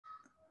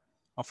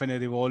of a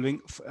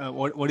revolving,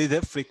 what is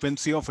the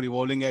frequency of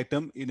revolving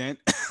atom in an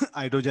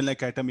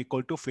hydrogen-like atom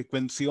equal to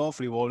frequency of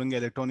revolving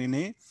electron in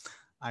a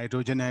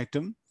hydrogen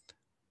atom,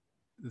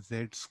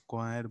 Z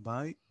square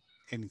by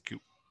NQ.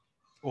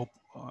 Oh,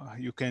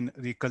 you can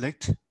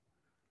recollect.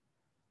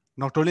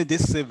 Not only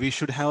this, we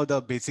should have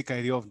the basic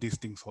idea of these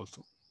things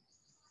also.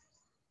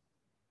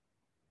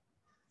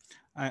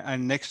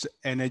 And next,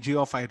 energy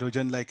of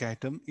hydrogen-like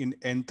atom in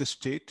nth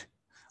state.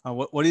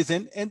 What is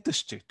an nth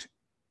state?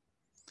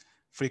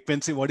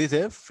 Frequency, what is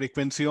a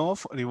frequency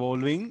of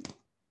revolving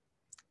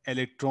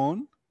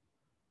electron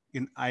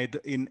in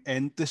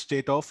nth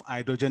state of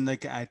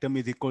hydrogen-like atom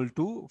is equal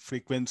to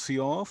frequency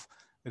of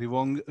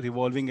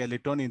revolving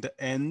electron in the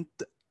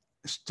nth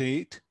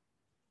state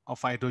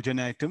of hydrogen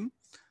atom,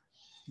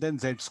 then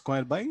Z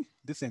square by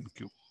this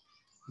NQ.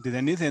 This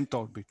N is nth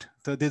orbit.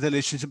 So there's a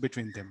relationship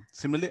between them.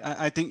 Similarly,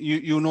 I think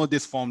you know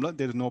this formula.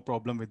 There is no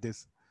problem with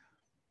this.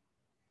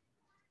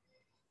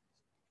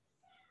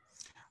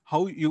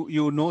 How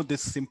you know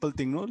this simple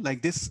thing, no?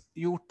 Like this,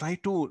 you try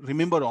to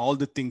remember all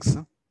the things.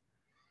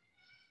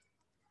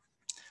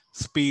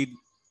 Speed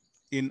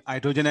in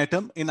hydrogen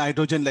atom, in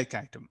hydrogen-like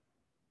atom.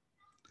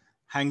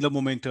 Angular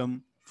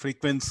momentum,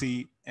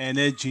 frequency,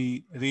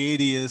 energy,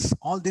 radius,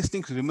 all these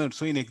things remember.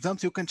 So in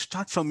exams, you can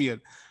start from here.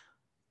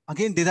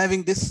 Again,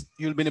 deriving this,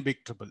 you'll be in a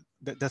big trouble.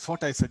 That's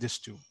what I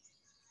suggest you.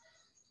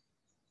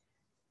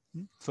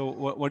 So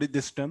what is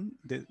this term?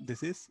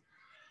 This is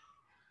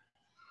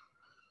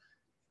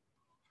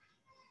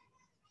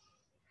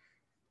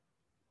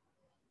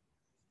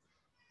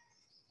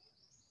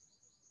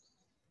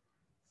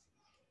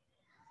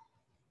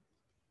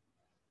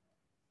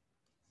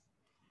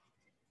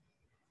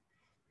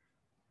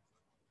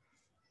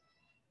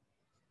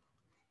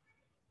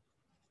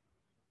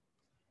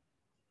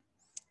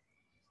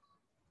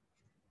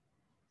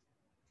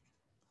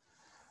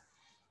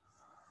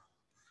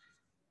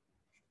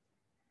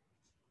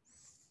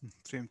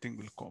same thing.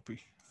 We'll copy.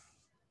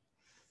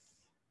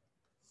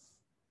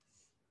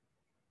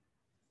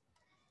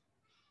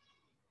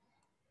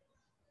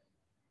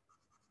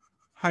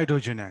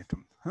 Hydrogen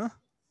atom, huh?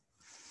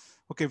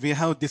 Okay, we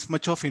have this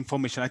much of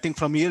information. I think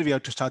from here we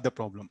have to start the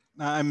problem.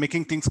 I'm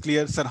making things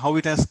clear, sir, how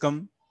it has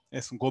come.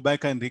 Yes, go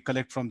back and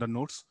recollect from the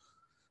notes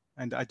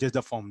and adjust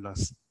the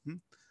formulas.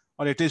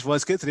 Or at least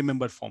worst case,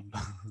 remember formula.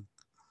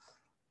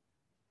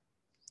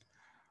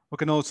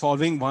 Okay, now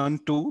solving 1,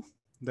 2,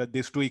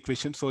 these two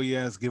equations. So he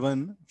has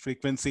given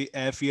frequency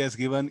F, he has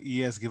given,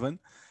 E has given.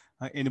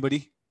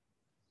 Anybody?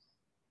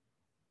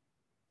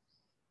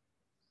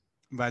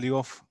 Value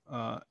of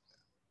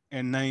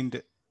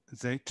N9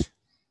 Z.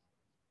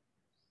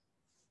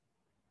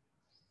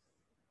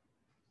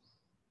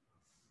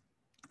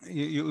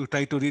 You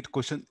try to read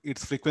question,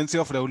 its frequency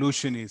of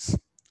revolution is,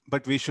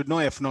 but we should know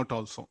F0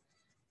 also.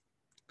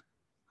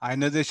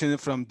 Ionization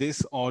from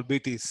this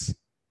orbit is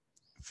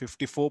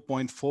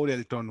 54.4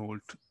 electron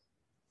volt.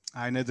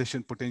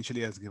 Ionization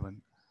potentially as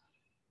given.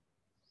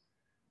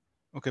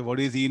 Okay, what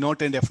is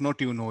E0 and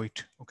F0? You know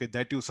it. Okay,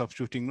 that you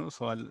substituting. No?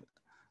 So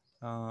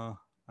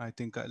I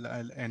think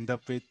I'll end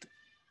up with.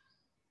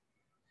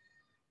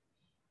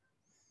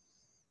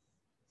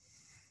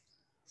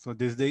 So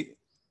this is the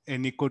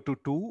N equal to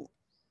 2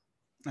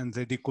 and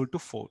Z equal to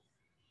 4.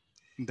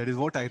 That is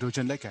what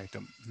hydrogen-like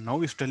atom.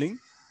 Now it's telling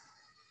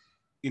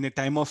in a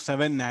time of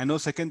 7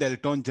 nanoseconds, the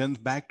electron jumps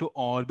back to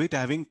orbit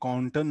having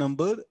quantum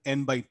number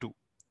n by 2.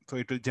 So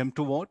it will jump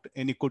to what?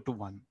 N equal to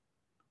 1.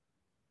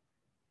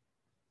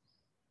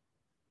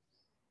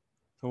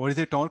 So what is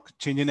the torque?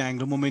 Change in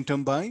angular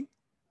momentum by,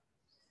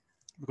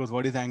 because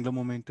what is angular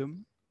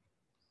momentum?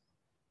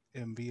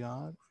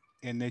 MVR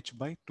NH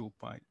by 2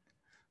 pi.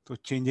 So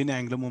change in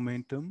angular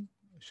momentum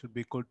should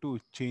be equal to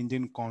change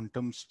in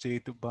quantum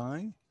state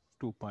by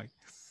 2 pi.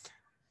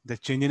 The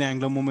change in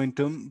angular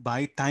momentum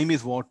by time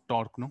is what?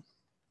 Torque, no?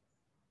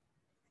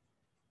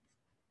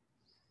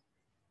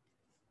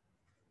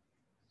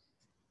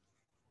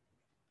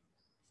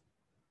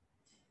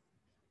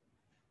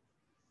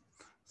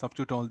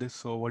 Substitute all this.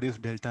 So what is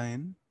delta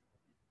N?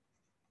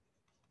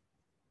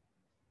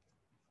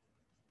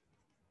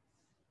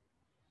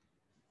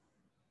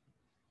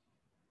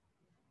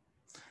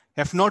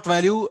 F0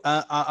 value,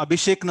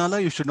 Abhishek Nala,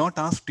 you should not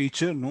ask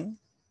teacher, no?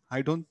 I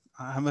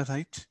am I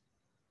right?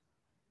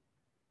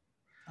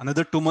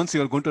 Another 2 months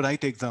you are going to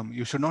write exam.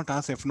 You should not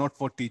ask F0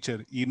 for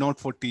teacher, E0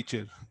 for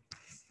teacher.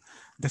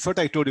 That's what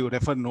I told you,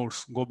 refer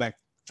notes, go back.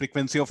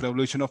 Frequency of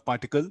revolution of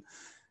particle.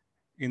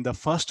 In the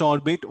first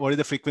orbit, what is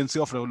the frequency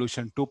of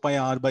revolution? 2 pi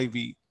r by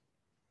v.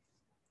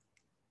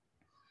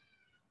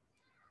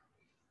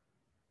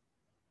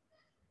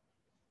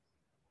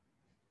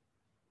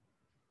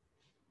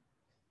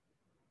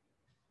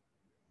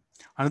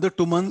 Another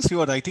 2 months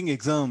you are writing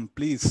exam,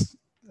 please.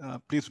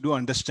 Please do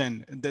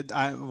understand that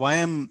why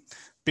I'm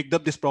picked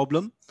up this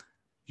problem.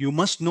 You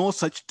must know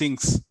such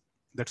things.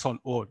 That's all.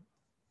 Or.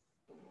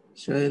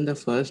 Sir, in the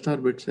first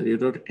orbit, sir, you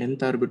wrote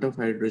nth orbit of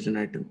hydrogen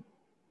atom.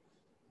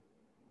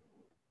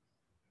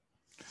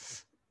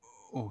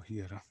 Oh,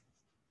 here.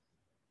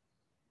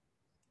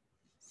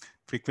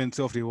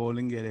 Frequency of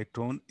revolving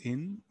electron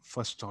in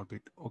first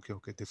orbit. Okay,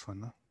 okay, this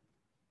one. Huh?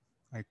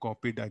 I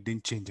copied, I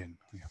didn't change it.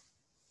 Yeah.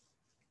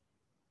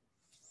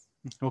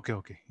 Okay,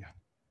 okay, yeah.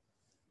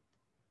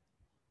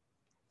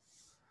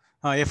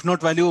 F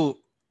naught value,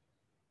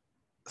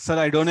 sir,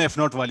 I don't know F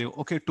naught value.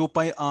 Okay, 2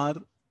 pi r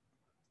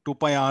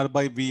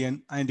by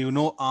Vn, and you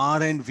know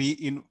R and V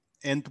in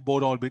nth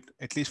Bohr orbit.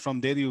 At least from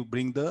there you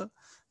bring the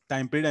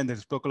time period, and the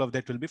reciprocal of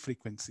that will be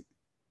frequency.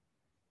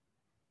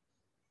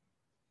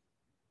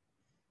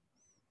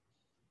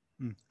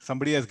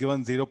 Somebody has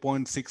given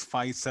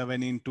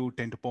 0.657 into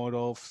 10 to the power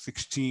of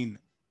 16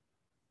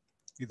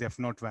 is F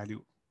naught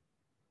value.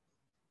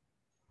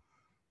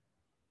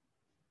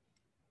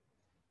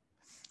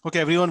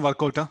 Okay, everyone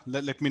work out. Huh?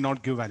 Let me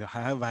not give value.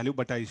 I have value,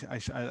 but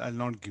I'll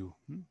not give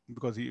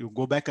because you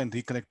go back and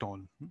recollect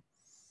all.